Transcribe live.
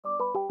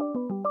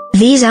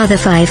These are the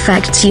 5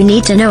 facts you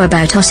need to know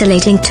about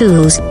oscillating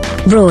tools,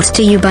 brought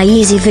to you by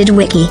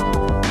EasyVidWiki.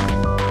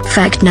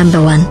 Fact number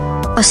 1.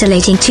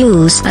 Oscillating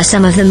tools are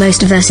some of the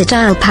most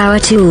versatile power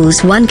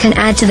tools one can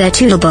add to their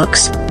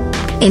toolbox.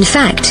 In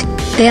fact,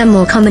 they are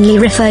more commonly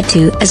referred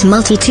to as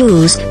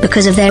multi-tools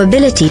because of their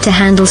ability to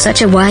handle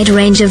such a wide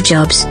range of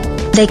jobs.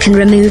 They can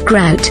remove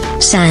grout,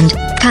 sand,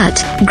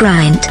 cut,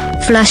 grind,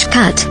 flush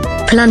cut,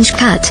 plunge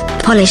cut,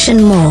 polish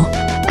and more.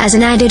 As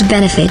an added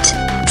benefit,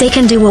 they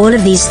can do all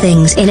of these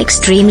things in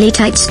extremely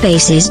tight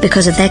spaces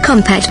because of their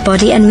compact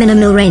body and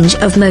minimal range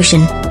of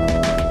motion.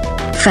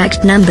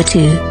 Fact number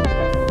 2.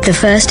 The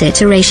first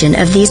iteration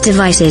of these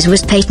devices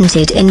was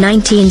patented in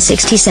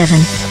 1967.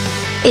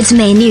 Its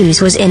main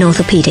use was in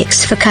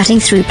orthopedics for cutting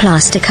through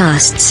plaster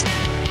casts.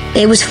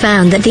 It was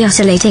found that the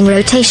oscillating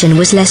rotation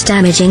was less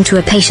damaging to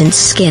a patient's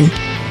skin.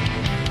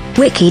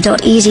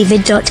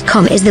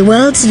 Wiki.easyvid.com is the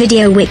world's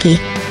video wiki.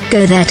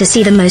 Go there to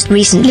see the most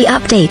recently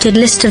updated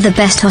list of the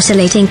best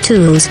oscillating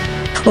tools,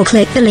 or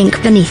click the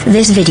link beneath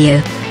this video.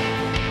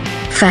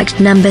 Fact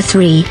number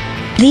 3.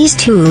 These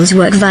tools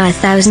work via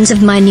thousands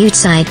of minute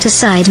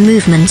side-to-side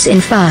movements in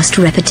fast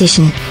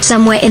repetition,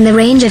 somewhere in the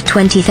range of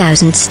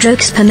 20,000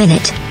 strokes per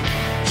minute.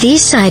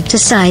 These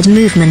side-to-side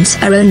movements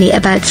are only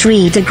about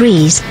 3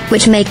 degrees,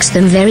 which makes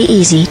them very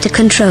easy to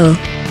control.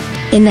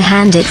 In the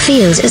hand it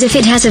feels as if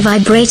it has a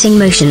vibrating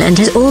motion and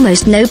has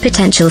almost no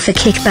potential for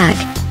kickback.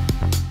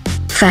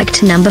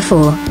 Fact number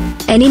 4.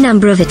 Any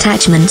number of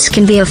attachments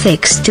can be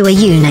affixed to a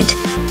unit.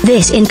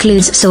 This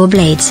includes saw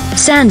blades,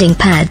 sanding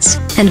pads,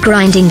 and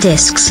grinding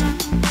discs.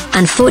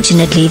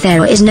 Unfortunately,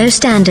 there is no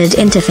standard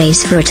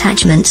interface for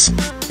attachments.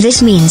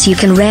 This means you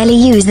can rarely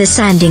use the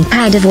sanding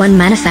pad of one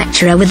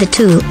manufacturer with the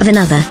tool of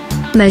another.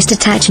 Most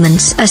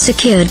attachments are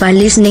secured by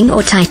loosening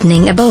or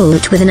tightening a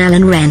bolt with an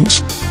Allen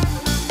wrench.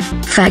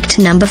 Fact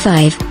number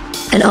 5.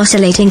 An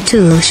oscillating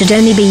tool should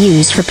only be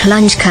used for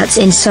plunge cuts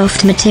in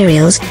soft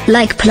materials,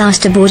 like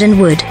plasterboard and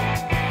wood.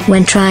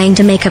 When trying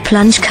to make a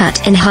plunge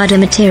cut in harder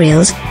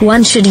materials,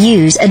 one should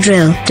use a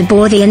drill to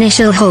bore the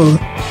initial hole,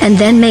 and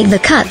then make the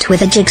cut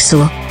with a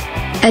jigsaw.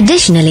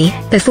 Additionally,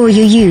 before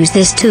you use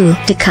this tool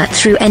to cut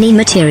through any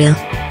material,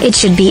 it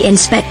should be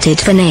inspected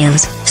for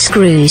nails,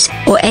 screws,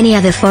 or any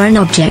other foreign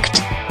object.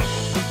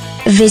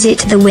 Visit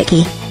the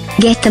wiki.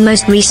 Get the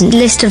most recent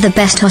list of the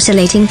best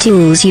oscillating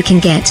tools you can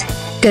get.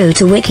 Go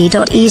to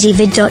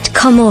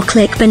wiki.easyvid.com or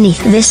click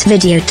beneath this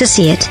video to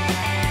see it.